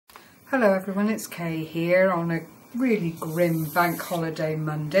Hello everyone, it's Kay here on a really grim bank holiday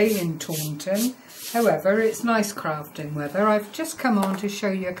Monday in Taunton. However, it's nice crafting weather. I've just come on to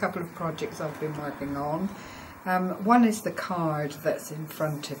show you a couple of projects I've been working on. One is the card that's in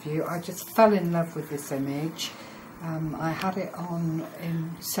front of you. I just fell in love with this image. I had it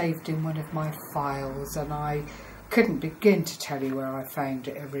saved in one of my files and I couldn't begin to tell you where I found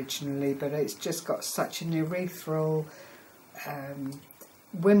it originally, but it's just got such an ethereal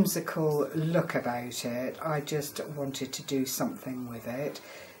whimsical look about it. I just wanted to do something with it,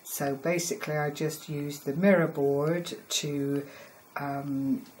 so basically I just used the mirror board to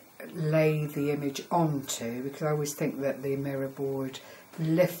lay the image onto, because I always think that the mirror board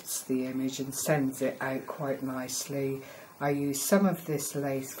lifts the image and sends it out quite nicely. I used some of this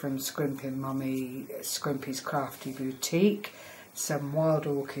lace from Scrimpy's Crafty Boutique, some wild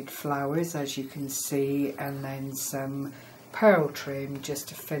orchid flowers as you can see, and then some pearl trim just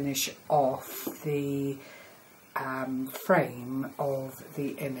to finish off the frame of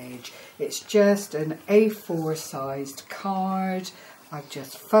the image. It's just an A4 sized card. I've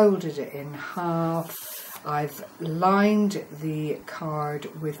just folded it in half. I've lined the card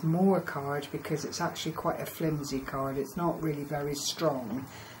with more card because it's actually quite a flimsy card. It's not really very strong,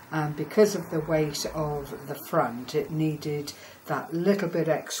 and because of the weight of the front it needed that little bit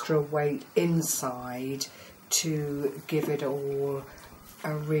extra weight inside to give it all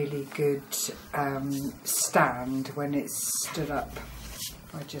a really good stand when it's stood up.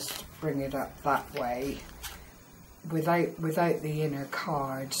 I just bring it up that way. Without the inner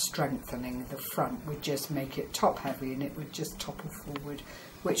card strengthening the front would just make it top heavy and it would just topple forward,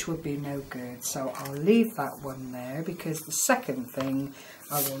 which would be no good. So I'll leave that one there, because the second thing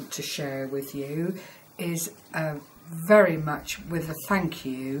I want to share with you is very much with a thank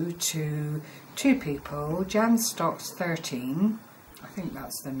you to two people, Janstok 13, I think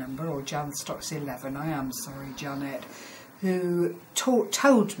that's the number, or Janstok's 11, I am sorry Janet, who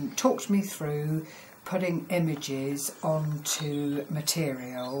talked me through putting images onto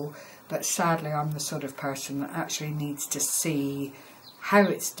material, but sadly I'm the sort of person that actually needs to see how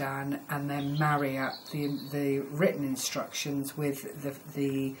it's done and then marry up the written instructions with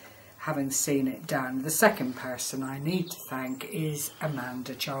the having seen it done. The second person I need to thank is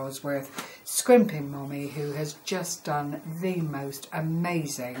Amanda Charlesworth, Scrimpy Mommy, who has just done the most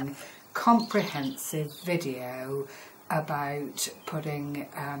amazing comprehensive video about putting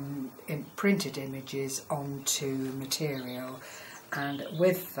printed images onto material, and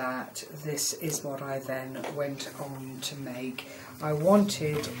with that this is what I then went on to make. I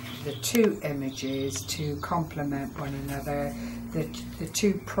wanted the two images to complement one another, the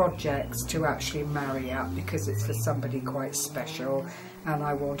two projects to actually marry up, because it's for somebody quite special and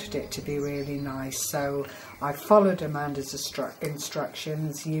I wanted it to be really nice. So I followed Amanda's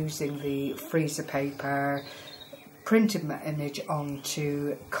instructions using the freezer paper, printed my image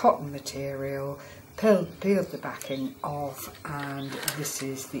onto cotton material, peeled the backing off, and this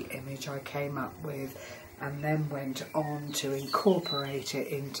is the image I came up with, and then went on to incorporate it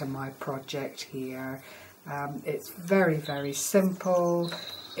into my project here. It's very, very simple.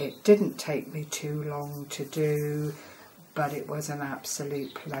 It didn't take me too long to do, but it was an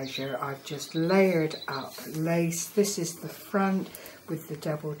absolute pleasure. I've just layered up lace. This is the front with the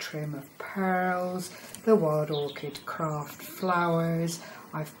double trim of pearls, the wild orchid craft flowers.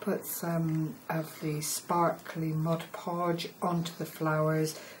 I've put some of the sparkly Mod Podge onto the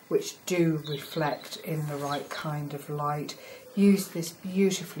flowers, which do reflect in the right kind of light. Use this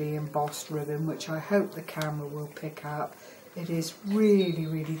beautifully embossed ribbon, which I hope the camera will pick up. It is really,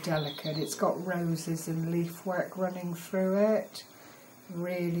 really delicate. It's got roses and leaf work running through it.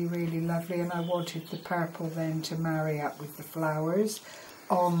 Really, really lovely, and I wanted the purple then to marry up with the flowers.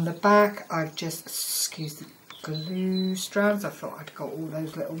 On the back I've just, excuse the glue strands, I thought I'd got all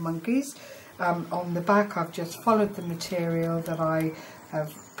those little monkeys. On the back I've just followed the material that I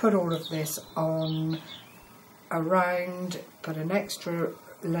have put all of this on around, put an extra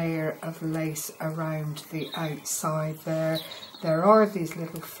layer of lace around the outside there. There are these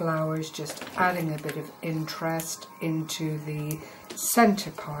little flowers just adding a bit of interest into the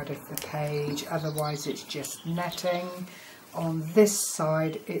centre part of the page, otherwise it's just netting. On this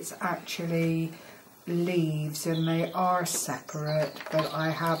side it's actually leaves and they are separate, but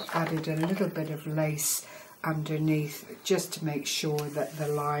I have added a little bit of lace underneath just to make sure that the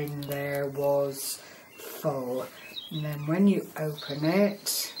line there was full. And then when you open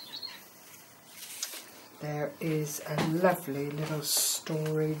it, there is a lovely little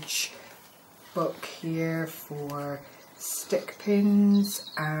storage book here for stick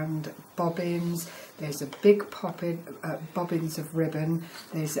pins and bobbins. There's a big bobbins of ribbon.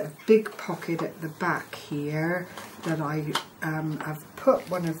 There's a big pocket at the back here that I have put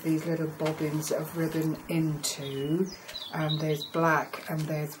one of these little bobbins of ribbon into, and there's black and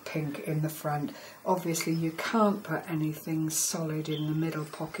there's pink in the front. Obviously you can't put anything solid in the middle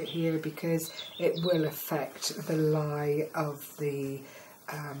pocket here because it will affect the lie of the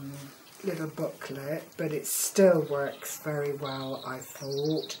little booklet, but it still works very well, I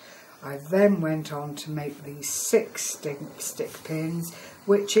thought. I then went on to make these 6 stick pins,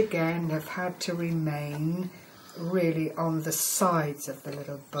 which again have had to remain really on the sides of the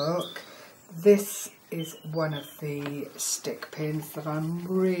little book. This is one of the stick pins that I'm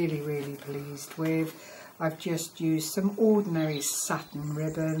really pleased with. I've just used some ordinary satin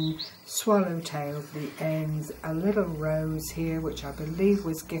ribbon, swallowtailed the ends, a little rose here which I believe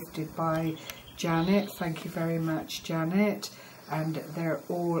was gifted by Janet. Thank you very much, Janet. And they're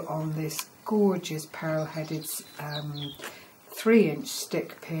all on this gorgeous pearl-headed 3-inch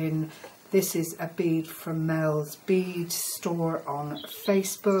stick pin. This is a bead from Mel's Bead Store on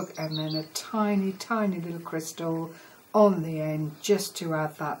Facebook, and then a tiny little crystal on the end just to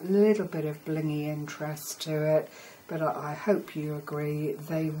add that little bit of blingy interest to it. But I hope you agree,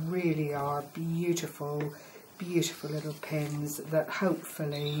 they really are beautiful little pins that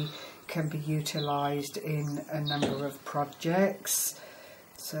hopefully can be utilised in a number of projects.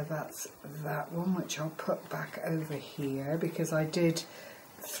 So that's that one, which I'll put back over here because I did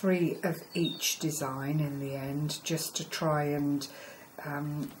 3 of each design in the end just to try and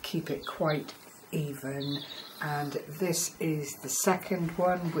keep it quite even. And this is the second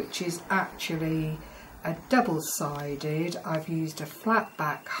one, which is actually a double-sided. I've used a flat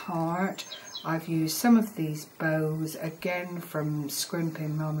back heart. I've used some of these bows again from Scrimpy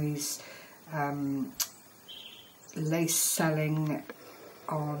Mummy's lace selling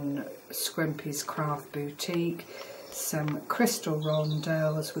on Scrimpy's Craft Boutique, some crystal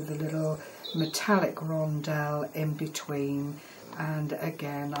rondelles with a little metallic rondelle in between. And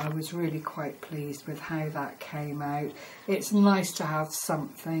again, I was really quite pleased with how that came out. It's nice to have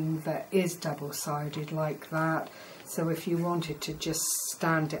something that is double-sided like that, so if you wanted to just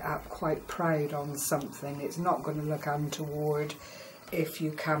stand it up quite proud on something, it's not going to look untoward if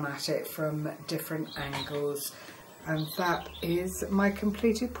you come at it from different angles. And that is my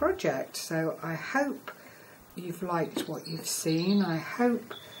completed project. So I hope you've liked what you've seen. I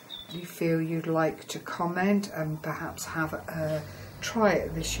hope you feel you'd like to comment and perhaps have a try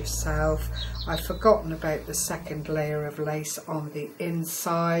at this yourself. I've forgotten about the second layer of lace on the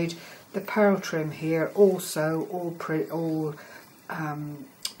inside. The pearl trim here also all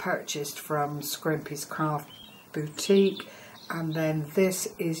purchased from Scrimpy's Craft Boutique, and then this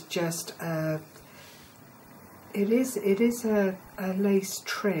is just it is a lace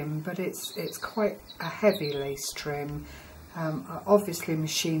trim, but it's quite a heavy lace trim. Obviously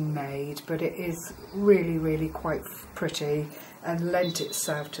machine made, but it is really quite pretty and lent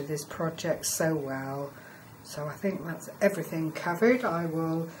itself to this project so well. So I think that's everything covered. I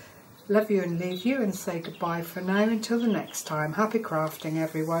will love you and leave you and say goodbye for now until the next time. Happy crafting,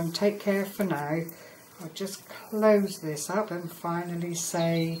 everyone. Take care for now. I'll just close this up and finally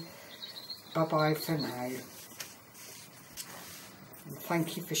say bye-bye for now. And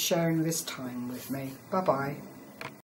thank you for sharing this time with me. Bye-bye.